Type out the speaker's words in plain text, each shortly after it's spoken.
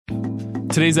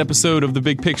Today's episode of The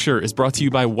Big Picture is brought to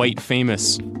you by White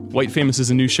Famous. White Famous is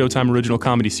a new Showtime original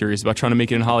comedy series about trying to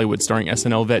make it in Hollywood, starring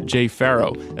SNL vet Jay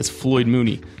Farrow as Floyd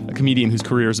Mooney, a comedian whose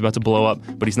career is about to blow up,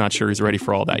 but he's not sure he's ready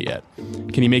for all that yet.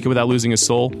 Can he make it without losing his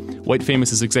soul? White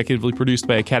Famous is executively produced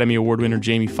by Academy Award winner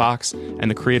Jamie Foxx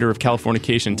and the creator of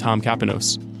Californication, Tom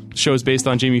Kapanos. The show is based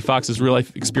on Jamie Foxx's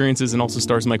real-life experiences and also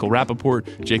stars Michael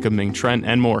Rappaport, Jacob Ming Trent,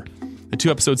 and more. The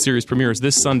two-episode series premieres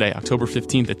this Sunday, October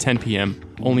 15th at 10 p.m.,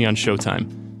 only on Showtime.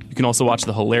 You can also watch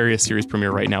the hilarious series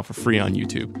premiere right now for free on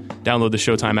YouTube. Download the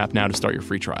Showtime app now to start your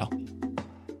free trial.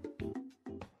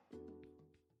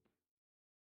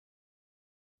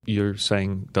 You're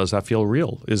saying, does that feel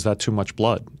real? Is that too much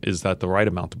blood? Is that the right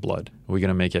amount of blood? Are we going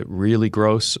to make it really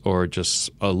gross or just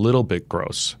a little bit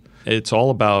gross? It's all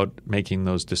about making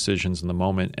those decisions in the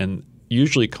moment, and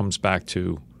usually comes back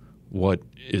to what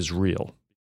is real.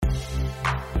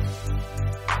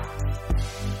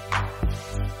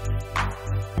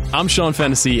 I'm Sean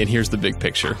Fennessy, and here's The Big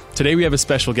Picture. Today we have a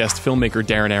special guest, filmmaker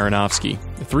Darren Aronofsky.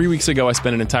 3 weeks ago, I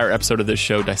spent an entire episode of this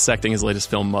show dissecting his latest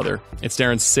film, Mother. It's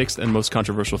Darren's sixth and most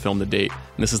controversial film to date,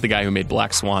 and this is the guy who made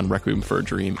Black Swan, Requiem for a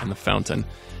Dream, and The Fountain.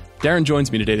 Darren joins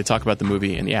me today to talk about the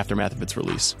movie and the aftermath of its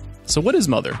release. So what is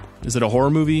Mother? Is it a horror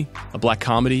movie, a black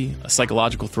comedy, a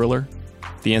psychological thriller?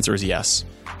 The answer is yes.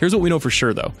 Here's what we know for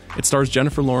sure, though. It stars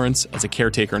Jennifer Lawrence as a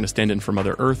caretaker and a stand-in for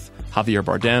Mother Earth, Javier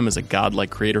Bardem as a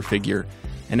godlike creator figure,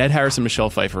 and Ed Harris and Michelle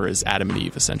Pfeiffer as Adam and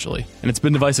Eve, essentially. And it's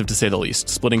been divisive, to say the least,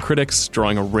 splitting critics,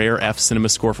 drawing a rare F cinema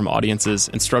score from audiences,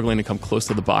 and struggling to come close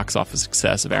to the box office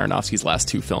success of Aronofsky's last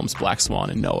two films, Black Swan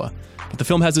and Noah. But the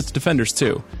film has its defenders,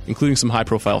 too, including some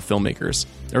high-profile filmmakers.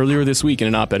 Earlier this week, in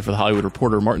an op-ed for The Hollywood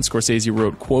Reporter, Martin Scorsese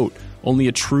wrote, quote, "Only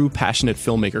a true, passionate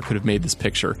filmmaker could have made this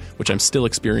picture, which I'm still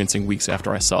experiencing weeks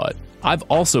after I saw it." I've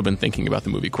also been thinking about the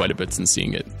movie quite a bit since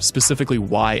seeing it, specifically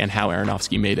why and how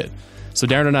Aronofsky made it. So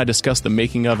Darren and I discussed the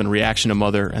making of and reaction to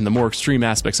Mother and the more extreme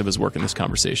aspects of his work in this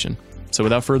conversation. So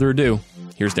without further ado,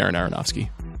 here's Darren Aronofsky.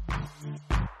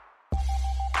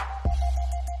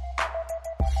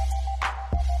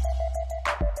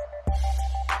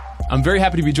 I'm very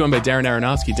happy to be joined by Darren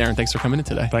Aronofsky. Darren, thanks for coming in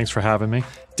today. Thanks for having me.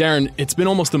 Darren, it's been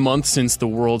almost a month since the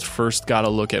world first got a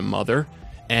look at Mother,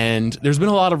 and there's been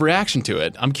a lot of reaction to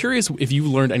it. I'm curious if you've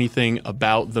learned anything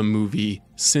about the movie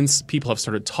since people have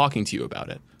started talking to you about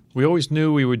it. We always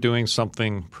knew we were doing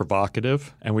something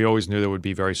provocative, and we always knew there would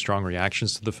be very strong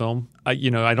reactions to the film. I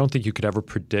don't think you could ever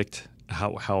predict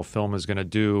how a film is going to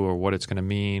do or what it's going to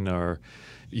mean. Or,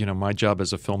 my job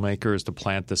as a filmmaker is to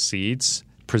plant the seeds,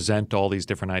 present all these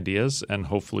different ideas, and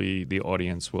hopefully the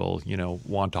audience will,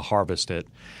 want to harvest it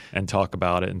and talk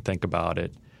about it and think about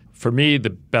it. For me, the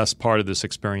best part of this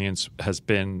experience has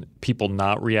been people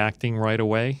not reacting right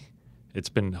away. It's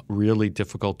been really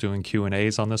difficult doing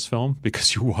Q&As on this film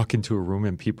because you walk into a room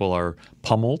and people are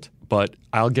pummeled. But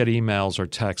I'll get emails or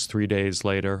texts 3 days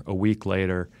later, a week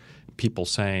later, people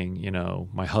saying,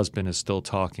 my husband is still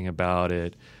talking about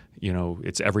it.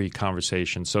 It's every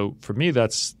conversation. So for me,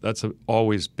 that's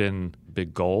always been a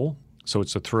big goal. So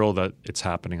it's a thrill that it's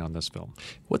happening on this film.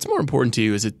 What's more important to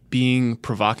you? Is it being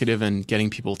provocative and getting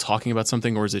people talking about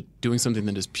something, or is it doing something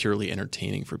that is purely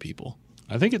entertaining for people?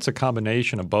 I think it's a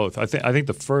combination of both. I think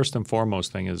the first and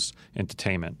foremost thing is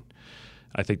entertainment.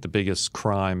 I think the biggest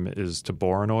crime is to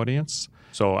bore an audience.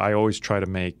 So I always try to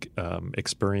make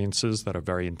experiences that are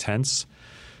very intense.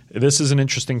 This is an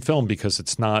interesting film because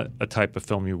it's not a type of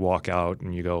film you walk out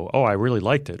and you go, oh, I really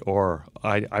liked it, or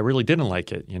I really didn't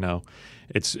like it.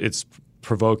 It's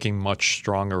provoking much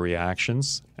stronger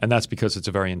reactions, and that's because it's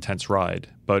a very intense ride.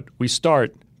 But we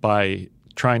start by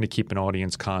trying to keep an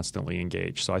audience constantly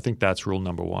engaged. So I think that's rule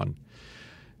number one.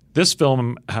 This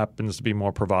film happens to be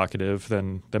more provocative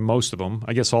than most of them.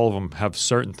 I guess all of them have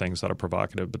certain things that are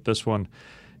provocative, but this one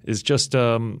is just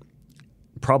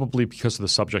probably because of the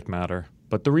subject matter.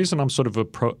 But the reason I'm sort of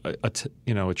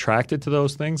attracted to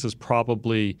those things is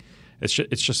probably it's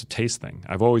just a taste thing.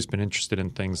 I've always been interested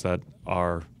in things that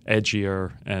are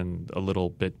edgier and a little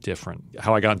bit different.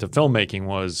 How I got into filmmaking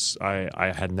was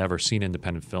I had never seen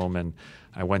independent film, and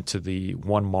I went to the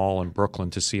one mall in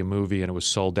Brooklyn to see a movie, and it was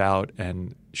sold out,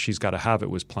 and She's Gotta Have It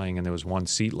was playing, and there was one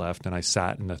seat left, and I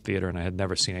sat in the theater, and I had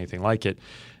never seen anything like it,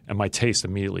 and my taste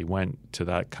immediately went to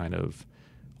that kind of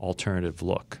alternative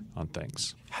look on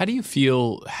things. How do you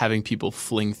feel having people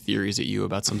fling theories at you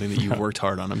about something that you've worked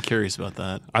hard on? I'm curious about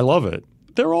that. I love it.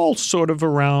 They're all sort of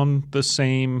around the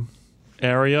same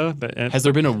area. Has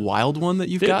there been a wild one that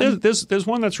you've gotten? There's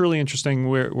one that's really interesting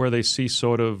where they see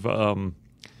sort of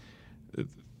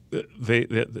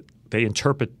they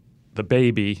interpret the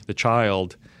baby, the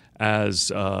child,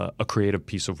 as a creative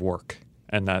piece of work.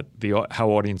 and that how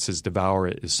audiences devour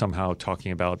it is somehow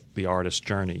talking about the artist's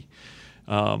journey.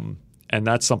 And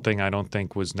that's something I don't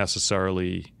think was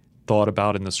necessarily thought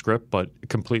about in the script, but it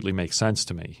completely makes sense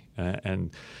to me.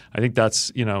 And I think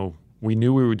that's, we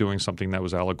knew we were doing something that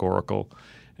was allegorical,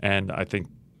 and I think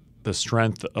the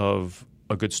strength of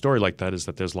a good story like that is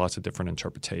that there's lots of different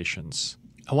interpretations.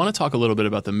 I want to talk a little bit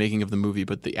about the making of the movie,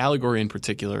 but the allegory in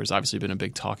particular has obviously been a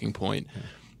big talking point. Yeah.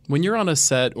 When you're on a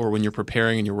set or when you're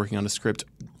preparing and you're working on a script,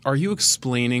 are you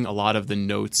explaining a lot of the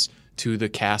notes to the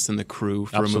cast and the crew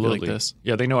for Absolutely. a movie like this?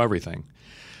 Yeah, they know everything.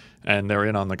 And they're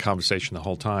in on the conversation the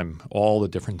whole time, all the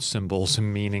different symbols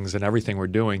and meanings and everything we're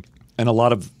doing. And a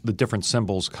lot of the different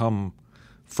symbols come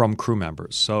from crew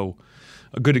members. So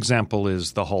a good example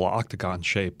is the whole octagon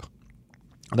shape.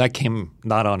 That came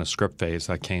not on a script phase.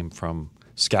 That came from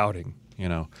scouting.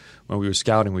 When we were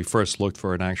scouting, we first looked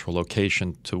for an actual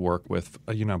location to work with,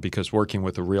 because working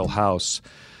with a real house,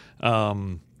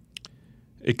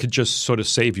 it could just sort of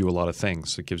save you a lot of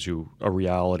things. It gives you a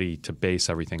reality to base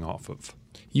everything off of.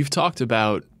 You've talked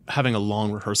about having a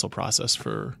long rehearsal process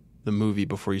for the movie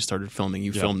before you started filming.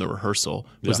 You filmed the rehearsal.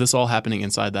 Was this all happening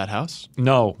inside that house?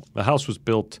 No. The house was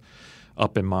built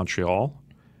up in Montreal,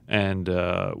 and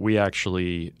we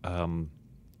actually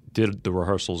did the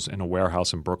rehearsals in a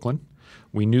warehouse in Brooklyn.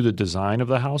 We knew the design of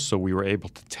the house, so we were able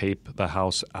to tape the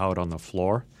house out on the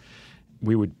floor.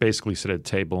 We would basically sit at a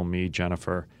table, me,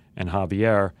 Jennifer, and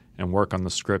Javier, and work on the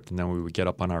script, and then we would get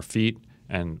up on our feet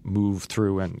and move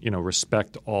through and,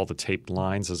 respect all the taped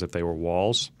lines as if they were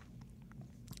walls.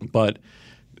 But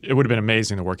it would have been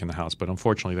amazing to work in the house, but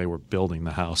unfortunately they were building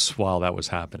the house while that was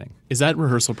happening. Is that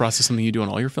rehearsal process something you do on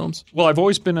all your films? Well, I've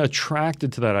always been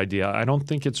attracted to that idea. I don't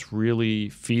think it's really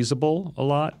feasible a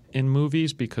lot in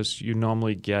movies because you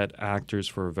normally get actors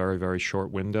for a very, very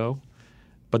short window.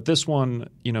 But this one,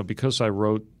 because I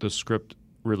wrote the script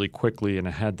really quickly and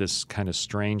it had this kind of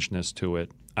strangeness to it,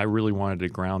 I really wanted to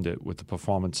ground it with the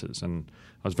performances. And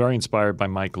I was very inspired by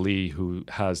Mike Leigh, who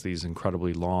has these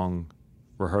incredibly long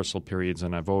rehearsal periods,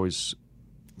 and I've always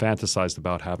fantasized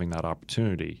about having that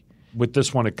opportunity. With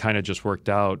this one, it kind of just worked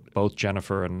out. Both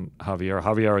Jennifer and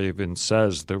Javier even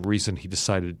says the reason he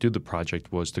decided to do the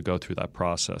project was to go through that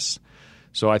process.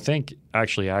 So I think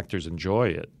actually actors enjoy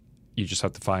it. You just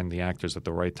have to find the actors at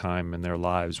the right time in their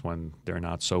lives when they're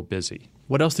not so busy.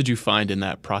 What else did you find in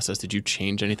that process? Did you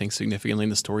change anything significantly in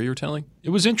the story you were telling?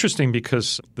 It was interesting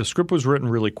because the script was written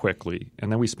really quickly,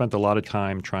 and then we spent a lot of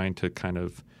time trying to kind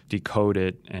of decode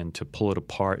it and to pull it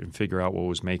apart and figure out what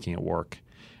was making it work.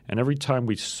 And every time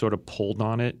we sort of pulled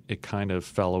on it, it kind of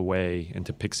fell away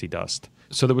into pixie dust.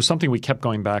 So there was something we kept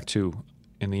going back to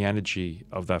in the energy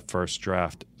of that first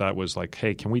draft that was like,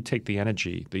 hey, can we take the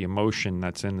energy, the emotion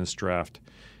that's in this draft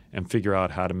and figure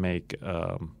out how to make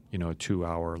a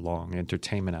 2-hour-long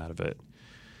entertainment out of it?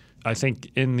 I think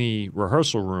in the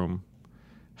rehearsal room,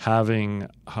 having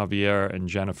Javier and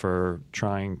Jennifer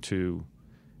trying to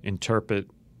interpret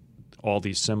all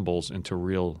these symbols into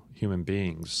real human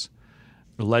beings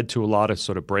led to a lot of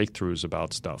sort of breakthroughs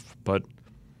about stuff. But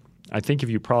I think if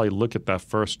you probably look at that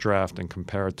first draft and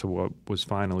compare it to what was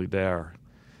finally there,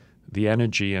 the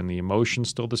energy and the emotion's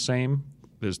still the same.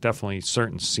 There's definitely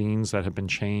certain scenes that have been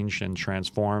changed and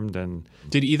transformed. And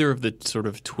did either of the sort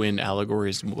of twin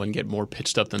allegories, one get more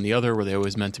pitched up than the other? Were they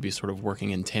always meant to be sort of working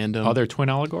in tandem? Are there twin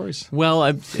allegories? Well,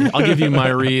 I'll give you my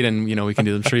read, and we can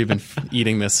do them. I'm sure you've been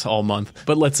eating this all month.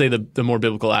 But let's say the more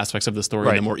biblical aspects of the story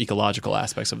and the more ecological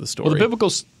aspects of the story. Well, the biblical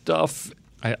stuff,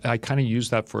 I kind of use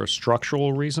that for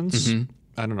structural reasons. Mm-hmm.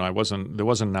 I don't know. There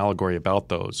wasn't an allegory about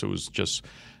those. It was just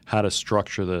how to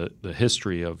structure the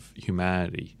history of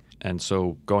humanity. And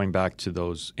so going back to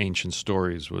those ancient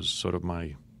stories was sort of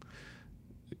my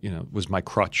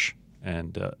crutch,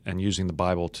 and using the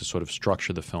Bible to sort of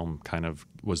structure the film kind of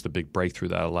was the big breakthrough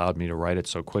that allowed me to write it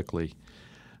so quickly.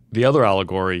 The other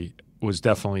allegory was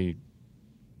definitely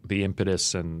the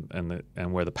impetus and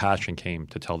where the passion came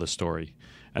to tell the story.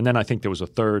 And then I think there was a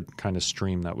third kind of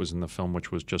stream that was in the film,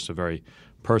 which was just a very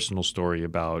personal story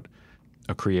about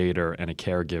a creator and a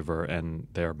caregiver and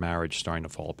their marriage starting to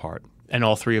fall apart. And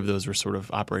all three of those were sort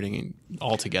of operating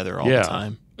all together all the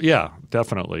time. Yeah,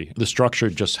 definitely. The structure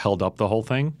just held up the whole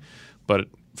thing. But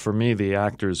for me, the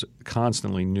actors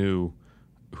constantly knew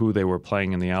who they were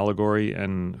playing in the allegory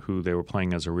and who they were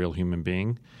playing as a real human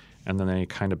being. And then they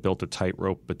kind of built a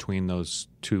tightrope between those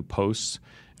two posts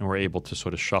and were able to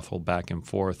sort of shuffle back and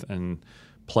forth and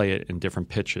play it in different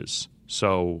pitches.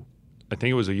 So I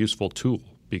think it was a useful tool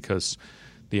because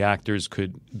the actors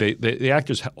the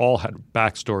actors all had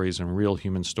backstories and real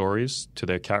human stories to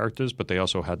their characters, but they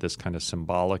also had this kind of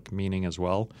symbolic meaning as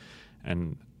well.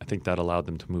 And I think that allowed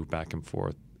them to move back and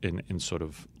forth in sort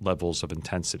of levels of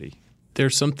intensity.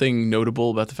 There's something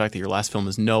notable about the fact that your last film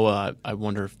is Noah. I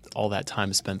wonder if all that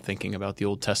time is spent thinking about the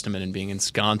Old Testament and being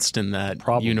ensconced in that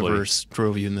Probably. universe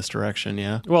drove you in this direction,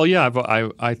 yeah? Well, yeah,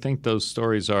 I think those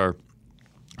stories are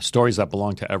stories that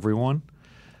belong to everyone.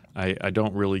 I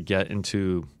don't really get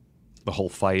into the whole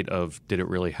fight of did it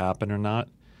really happen or not.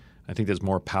 I think there's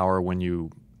more power when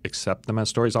you accept them as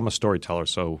stories. I'm a storyteller,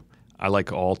 so I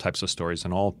like all types of stories,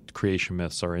 and all creation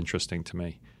myths are interesting to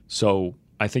me. So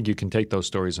I think you can take those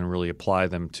stories and really apply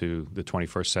them to the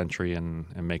 21st century and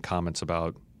make comments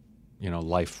about,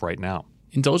 life right now.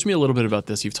 Indulge me a little bit about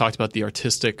this. You've talked about the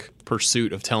artistic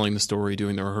pursuit of telling the story,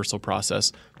 doing the rehearsal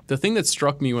process. The thing that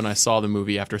struck me when I saw the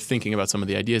movie after thinking about some of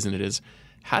the ideas in it is,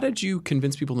 how did you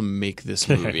convince people to make this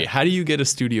movie? How do you get a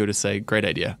studio to say, great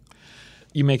idea?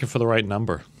 You make it for the right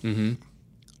number. Mm-hmm.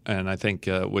 And I think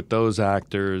with those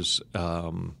actors,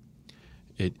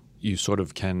 you sort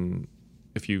of can,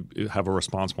 if you have a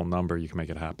responsible number, you can make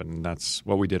it happen. And that's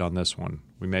what we did on this one.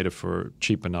 We made it for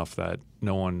cheap enough that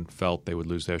no one felt they would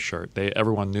lose their shirt.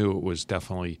 Everyone knew it was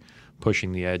definitely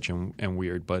pushing the edge and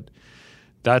weird, but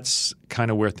that's kind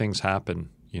of where things happen,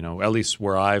 at least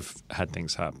where I've had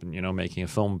things happen. Making a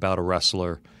film about a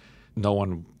wrestler, no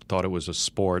one thought it was a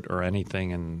sport or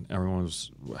anything, and everyone was,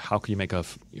 how can you make a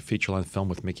feature-length film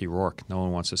with Mickey Rourke? No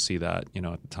one wants to see that,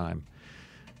 at the time.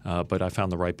 But I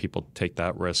found the right people to take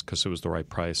that risk because it was the right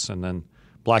price. And then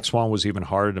Black Swan was even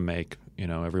harder to make.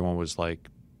 Everyone was like,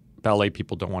 ballet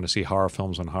people don't want to see horror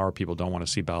films and horror people don't want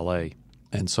to see ballet.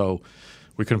 And so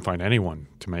we couldn't find anyone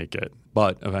to make it.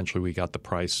 But eventually we got the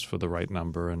price for the right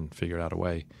number and figured out a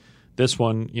way. This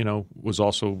one, was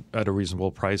also at a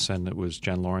reasonable price, and it was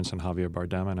Jen Lawrence and Javier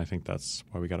Bardem, and I think that's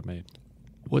why we got it made.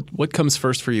 What comes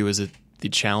first for you? Is it the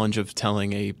challenge of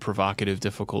telling a provocative,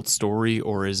 difficult story,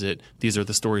 or is it these are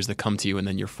the stories that come to you and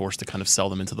then you're forced to kind of sell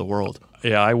them into the world?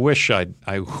 Yeah, I wish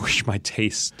my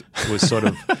taste was sort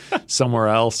of somewhere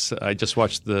else. I just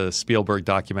watched the Spielberg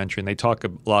documentary, and they talk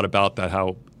a lot about that,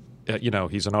 how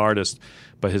he's an artist,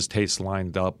 but his taste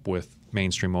lined up with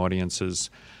mainstream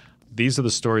audiences. These are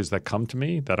the stories that come to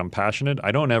me that I'm passionate.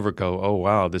 I don't ever go, oh,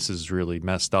 wow, this is really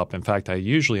messed up. In fact, I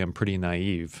usually am pretty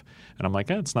naive. And I'm like,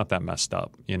 it's not that messed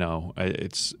up.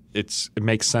 It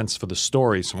makes sense for the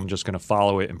story, so I'm just going to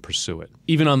follow it and pursue it.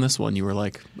 Even on this one, you were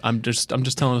like, I'm just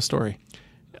telling a story.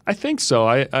 I think so.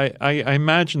 I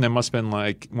imagine there must have been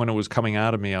like, when it was coming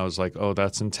out of me, I was like, oh,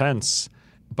 that's intense.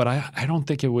 But I don't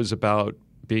think it was about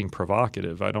being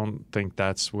provocative. I don't think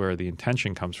that's where the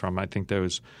intention comes from. I think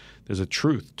there's a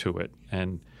truth to it.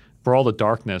 And for all the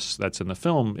darkness that's in the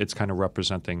film, it's kind of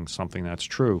representing something that's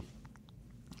true.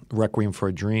 Requiem for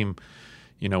a Dream,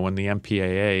 when the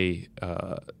MPAA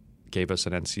gave us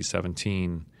an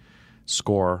NC-17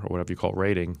 score, or whatever you call it,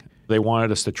 rating, they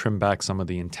wanted us to trim back some of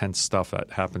the intense stuff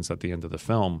that happens at the end of the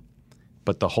film.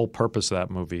 But the whole purpose of that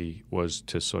movie was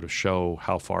to sort of show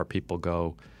how far people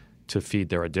go to feed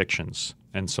their addictions.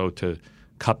 And so to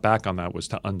cut back on that was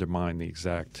to undermine the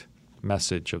exact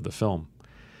message of the film.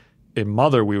 In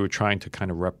Mother, we were trying to kind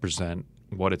of represent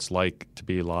what it's like to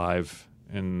be alive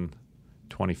in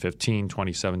 2015,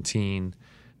 2017.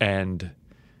 And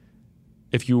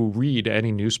if you read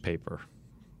any newspaper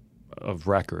of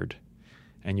record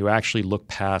and you actually look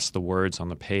past the words on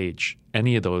the page,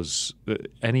 any of those,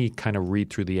 any kind of read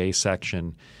through the A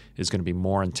section is going to be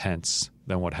more intense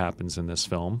than what happens in this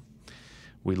film.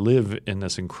 We live in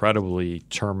this incredible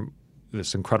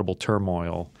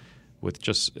turmoil with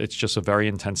it's just a very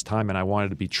intense time, and I wanted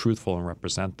to be truthful and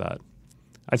represent that.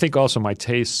 I think also my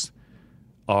tastes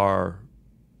are,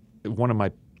 one of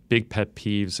my big pet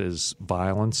peeves is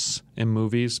violence in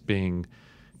movies being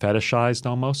fetishized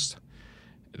almost.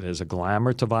 There's a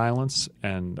glamour to violence,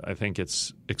 and I think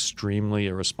it's extremely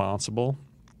irresponsible.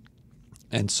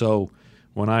 And so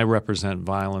when I represent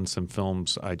violence in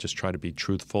films, I just try to be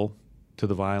truthful to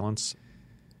the violence.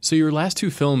 So your last two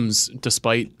films,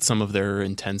 despite some of their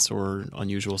intense or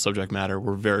unusual subject matter,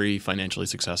 were very financially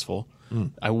successful.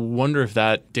 I wonder if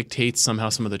that dictates somehow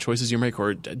some of the choices you make,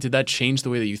 or did that change the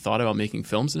way that you thought about making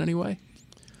films in any way?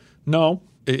 No.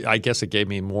 I guess it gave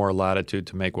me more latitude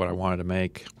to make what I wanted to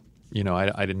make.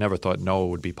 I never thought Noah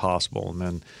would be possible. And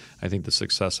then I think the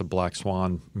success of Black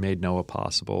Swan made Noah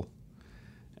possible.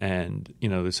 And,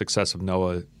 the success of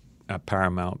Noah at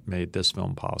Paramount made this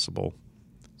film possible.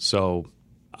 So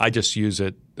I just use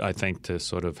it, I think, to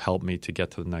sort of help me to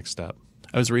get to the next step.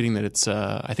 I was reading that it's,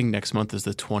 I think next month is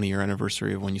the 20-year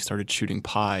anniversary of when you started shooting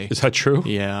Pi. Is that true?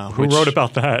 Yeah. Who wrote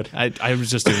about that? I was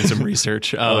just doing some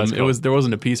research. Cool. There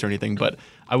wasn't a piece or anything, but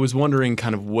I was wondering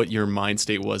kind of what your mind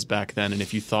state was back then, and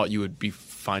if you thought you would be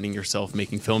finding yourself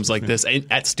making films like this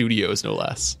at studios, no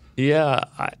less. Yeah,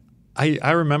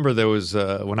 I remember there was,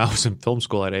 when I was in film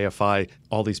school at AFI,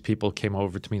 all these people came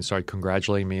over to me and started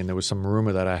congratulating me, and there was some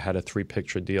rumor that I had a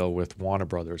 3-picture deal with Warner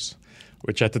Brothers,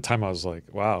 which at the time I was like,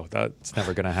 wow, that's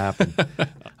never going to happen.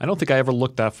 I don't think I ever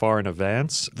looked that far in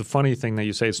advance. The funny thing that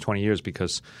you say it's 20 years,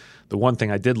 because the one thing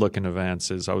I did look in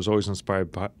advance is I was always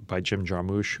inspired by Jim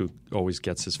Jarmusch, who always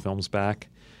gets his films back,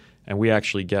 and we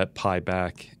actually get Pi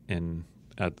back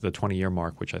at the 20-year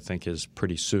mark, which I think is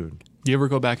pretty soon. Do you ever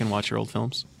go back and watch your old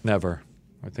films? Never.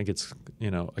 I think it's,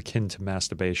 akin to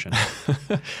masturbation.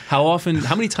 How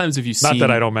many times have you seen... Not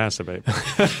that I don't masturbate.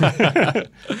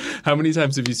 How many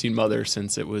times have you seen Mother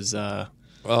since it was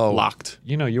locked?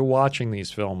 You're watching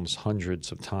these films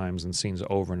hundreds of times and scenes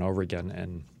over and over again,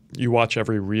 and you watch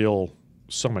every reel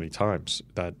so many times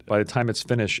that by the time it's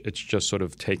finished, it's just sort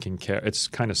of taking care. It's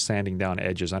kind of sanding down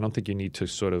edges. I don't think you need to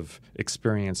sort of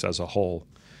experience as a whole.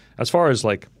 As far as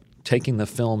like taking the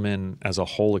film in as a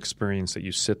whole experience that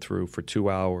you sit through for 2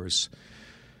 hours,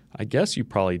 I guess you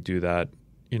probably do that,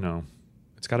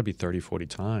 it's got to be 30, 40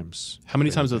 times. How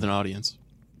many times with an audience?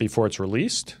 Before it's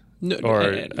released? No,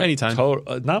 anytime.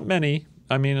 Not many.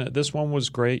 I mean, this one was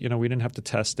great. We didn't have to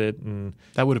test it. And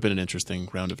that would have been an interesting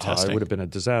round of testing. It would have been a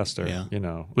disaster.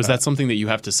 Yeah. Was that something that you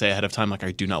have to say ahead of time, like,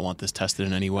 I do not want this tested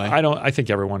in any way? I think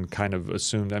everyone kind of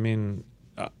assumed. I mean,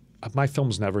 my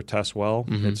films never test well.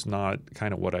 Mm-hmm. It's not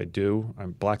kind of what I do.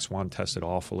 Black Swan tested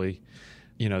awfully.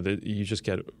 You just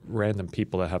get random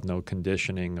people that have no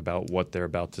conditioning about what they're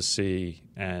about to see,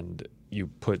 and you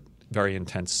put very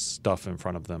intense stuff in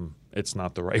front of them. It's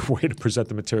not the right way to present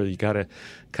the material. You got to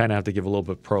kind of have to give a little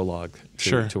bit of prologue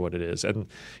to what it is. And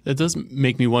it does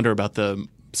make me wonder about the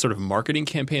sort of marketing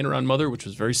campaign around Mother, which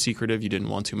was very secretive. You didn't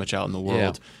want too much out in the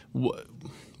world. Yeah.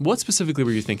 What specifically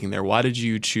were you thinking there? Why did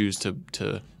you choose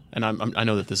to and I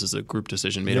know that this is a group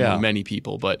decision made among many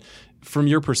people, but from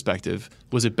your perspective,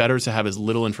 was it better to have as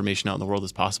little information out in the world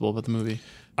as possible about the movie?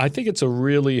 I think it's a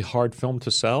really hard film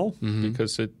to sell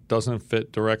because it doesn't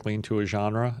fit directly into a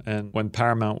genre. And when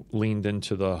Paramount leaned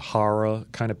into the horror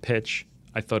kind of pitch,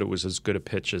 I thought it was as good a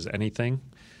pitch as anything.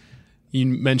 You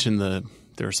mentioned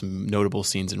there are some notable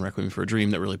scenes in Requiem for a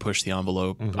Dream that really push the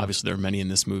envelope. Mm-hmm. Obviously, there are many in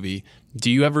this movie. Do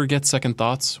you ever get second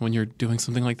thoughts when you're doing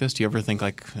something like this? Do you ever think,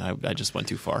 like, I just went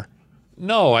too far?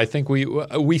 No, I think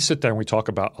we sit there and we talk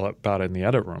about it in the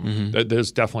edit room. Mm-hmm.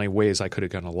 There's definitely ways I could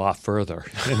have gone a lot further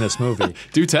in this movie.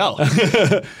 Do tell.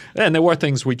 And there were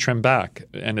things we trimmed back,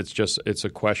 and it's a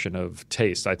question of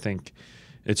taste. I think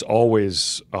it's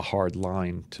always a hard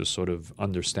line to sort of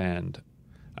understand.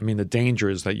 I mean, the danger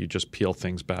is that you just peel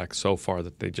things back so far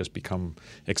that they just become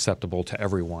acceptable to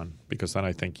everyone, because then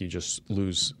I think you just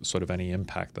lose sort of any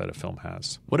impact that a film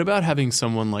has. What about having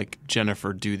someone like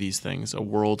Jennifer do these things, a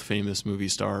world-famous movie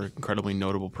star, incredibly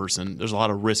notable person? There's a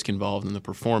lot of risk involved in the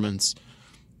performance.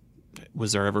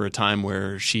 Was there ever a time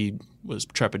where she was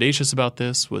trepidatious about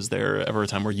this? Was there ever a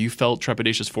time where you felt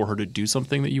trepidatious for her to do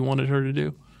something that you wanted her to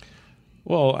do?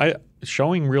 Well,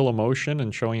 showing real emotion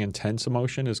and showing intense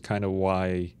emotion is kind of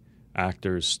why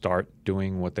actors start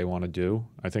doing what they want to do.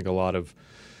 I think a lot of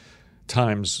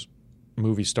times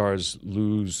movie stars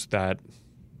lose that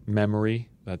memory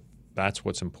that's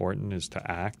what's important, is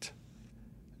to act.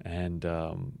 And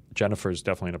Jennifer is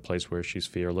definitely in a place where she's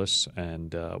fearless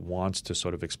and wants to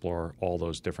sort of explore all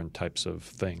those different types of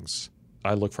things.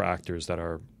 I look for actors that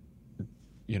are,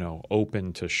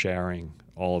 open to sharing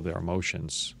all of their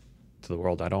emotions to the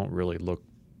world. I don't really look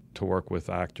to work with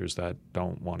actors that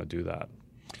don't want to do that.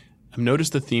 I've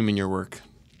noticed a theme in your work.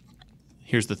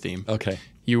 Here's the theme. Okay.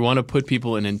 You want to put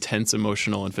people in intense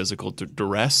emotional and physical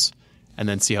duress and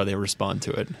then see how they respond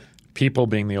to it. People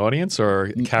being the audience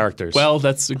or characters? Well,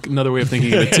 that's another way of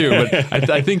thinking of it too. But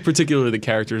I think particularly the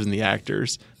characters and the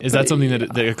actors. Is that something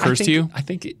that occurs to you? I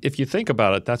think if you think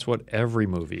about it, that's what every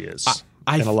movie is.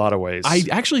 In a lot of ways. I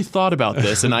actually thought about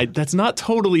this, and that's not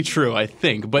totally true, I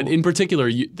think. But in particular,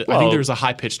 I think there's a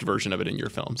high-pitched version of it in your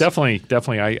films. Definitely.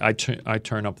 I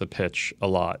turn up the pitch a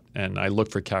lot, and I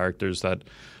look for characters that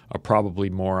are probably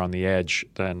more on the edge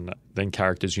than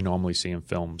characters you normally see in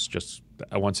films. Just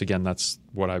once again, that's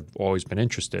what I've always been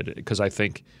interested in, because I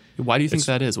think. Why do you think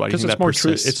that is? Why do you think that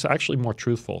persists? It's actually more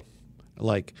truthful.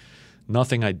 Like,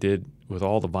 nothing I did with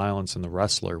all the violence in The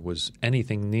Wrestler was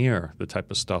anything near the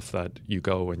type of stuff that you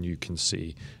go and you can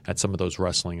see at some of those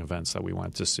wrestling events that we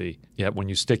went to see. Yet when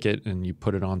you stick it and you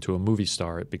put it onto a movie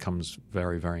star, it becomes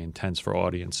very, very intense for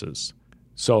audiences.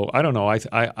 So I don't know.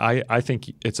 I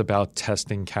think it's about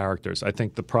testing characters. I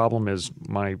think the problem is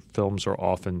my films are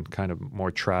often kind of more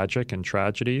tragic and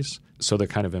tragedies, so they're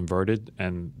kind of inverted,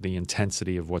 and the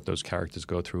intensity of what those characters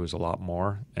go through is a lot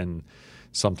more. And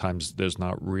sometimes there's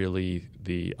not really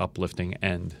the uplifting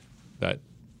end that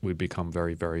we've become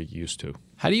very, very used to.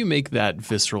 How do you make that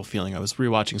visceral feeling? I was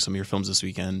rewatching some of your films this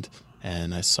weekend,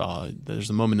 and I saw there's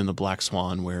a moment in The Black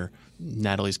Swan where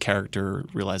Natalie's character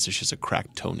realizes she has a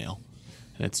cracked toenail.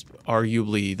 And it's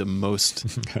arguably the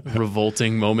most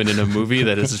revolting moment in a movie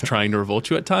that is trying to revolt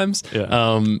you at times.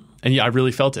 Yeah. And yeah, I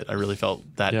really felt it. I really felt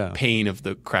that pain of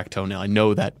the cracked toenail. I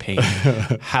know that pain.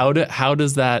 How do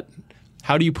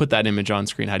you put that image on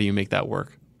screen? How do you make that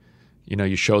work? You know,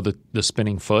 you show the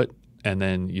spinning foot, and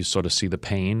then you sort of see the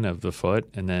pain of the foot,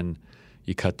 and then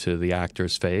you cut to the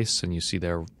actor's face and you see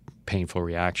their painful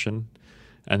reaction,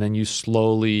 and then you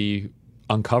slowly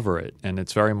uncover it. And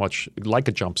it's very much like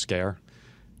a jump scare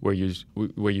where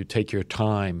you take your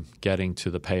time getting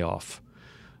to the payoff.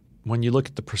 When you look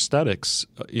at the prosthetics,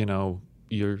 you know,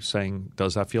 you're saying,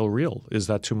 does that feel real? Is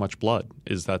that too much blood?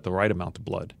 Is that the right amount of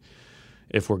blood?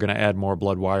 If we're going to add more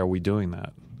blood, why are we doing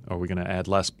that? Are we going to add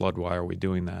less blood? Why are we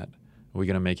doing that? Are we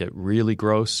going to make it really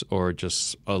gross or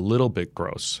just a little bit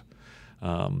gross?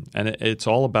 And it's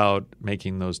all about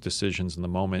making those decisions in the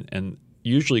moment, and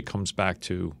usually it comes back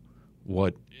to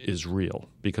what is real.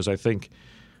 Because I think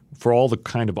for all the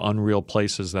kind of unreal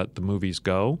places that the movies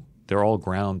go, they're all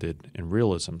grounded in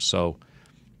realism. So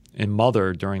in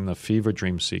Mother, during the fever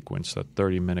dream sequence, that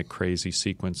 30-minute crazy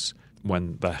sequence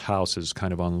when the house is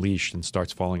kind of unleashed and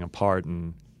starts falling apart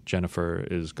and Jennifer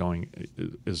is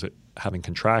having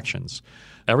contractions,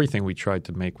 everything we tried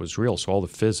to make was real. So all the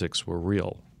physics were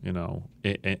real, you know,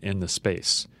 in the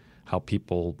space, how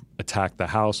people attacked the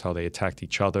house, how they attacked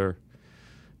each other,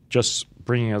 just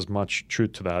bringing as much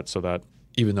truth to that so that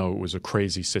even though it was a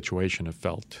crazy situation, it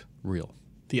felt real.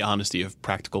 The honesty of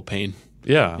practical pain.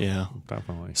 Yeah,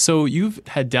 definitely. So you've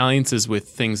had dalliances with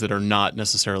things that are not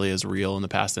necessarily as real in the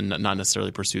past and not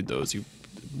necessarily pursued those. You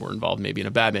were involved maybe in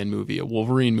a Batman movie, a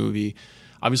Wolverine movie.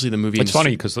 Obviously the movie It's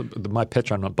funny because my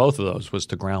pitch on both of those was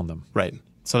to ground them. Right.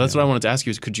 So that's what I wanted to ask you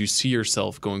is, could you see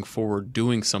yourself going forward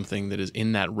doing something that is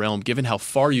in that realm, given how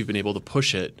far you've been able to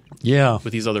push it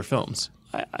with these other films?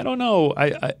 I don't know.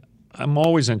 I'm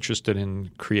always interested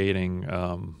in creating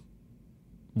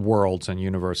worlds and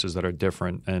universes that are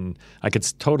different, and I could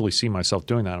totally see myself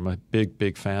doing that. I'm a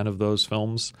big fan of those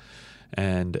films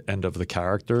and of the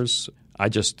characters. I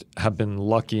just have been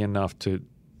lucky enough to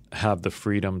have the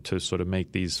freedom to sort of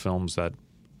make these films that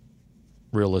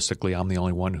realistically I'm the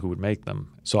only one who would make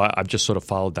them. So I've just sort of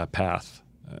followed that path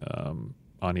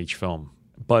on each film.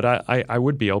 But I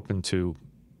would be open to,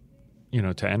 you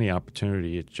know, to any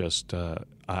opportunity. It just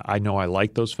I know I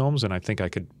like those films and I think I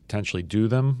could potentially do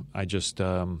them. I just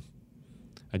haven't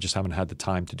had the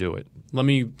time to do it. Let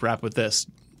me wrap with this.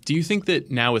 Do you think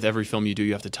that now with every film you do,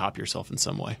 you have to top yourself in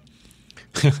some way?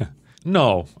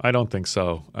 No, I don't think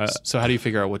so. So how do you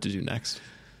figure out what to do next?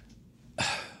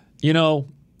 You know,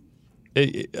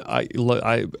 I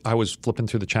was flipping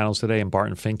through the channels today and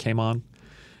Barton Fink came on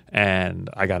and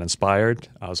I got inspired.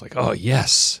 I was like, oh,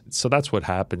 yes. So that's what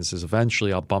happens is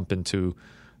eventually I'll bump into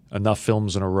enough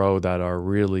films in a row that are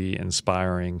really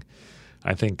inspiring.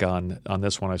 I think on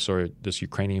this one I saw this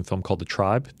Ukrainian film called The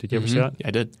Tribe. Did you ever see that? Yeah,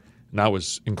 I did. And that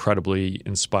was incredibly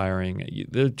inspiring.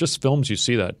 They're just films you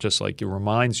see that just like it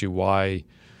reminds you what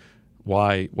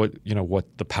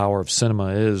the power of cinema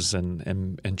is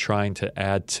and trying to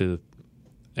add to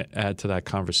that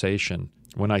conversation.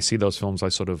 When I see those films, I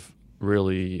sort of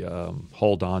really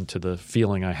hold on to the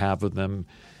feeling I have with them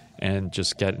and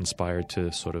just get inspired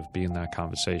to sort of be in that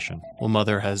conversation. Well,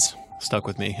 Mother has stuck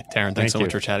with me. Darren, thanks so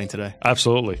much for chatting today.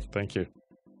 Absolutely. Thank you.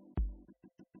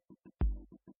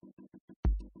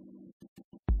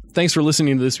 Thanks for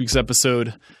listening to this week's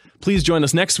episode. Please join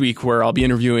us next week where I'll be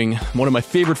interviewing one of my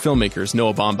favorite filmmakers,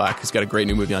 Noah Baumbach, who's got a great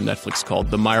new movie on Netflix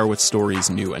called The Meyerowitz Stories,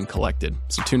 New and Collected.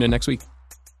 So tune in next week.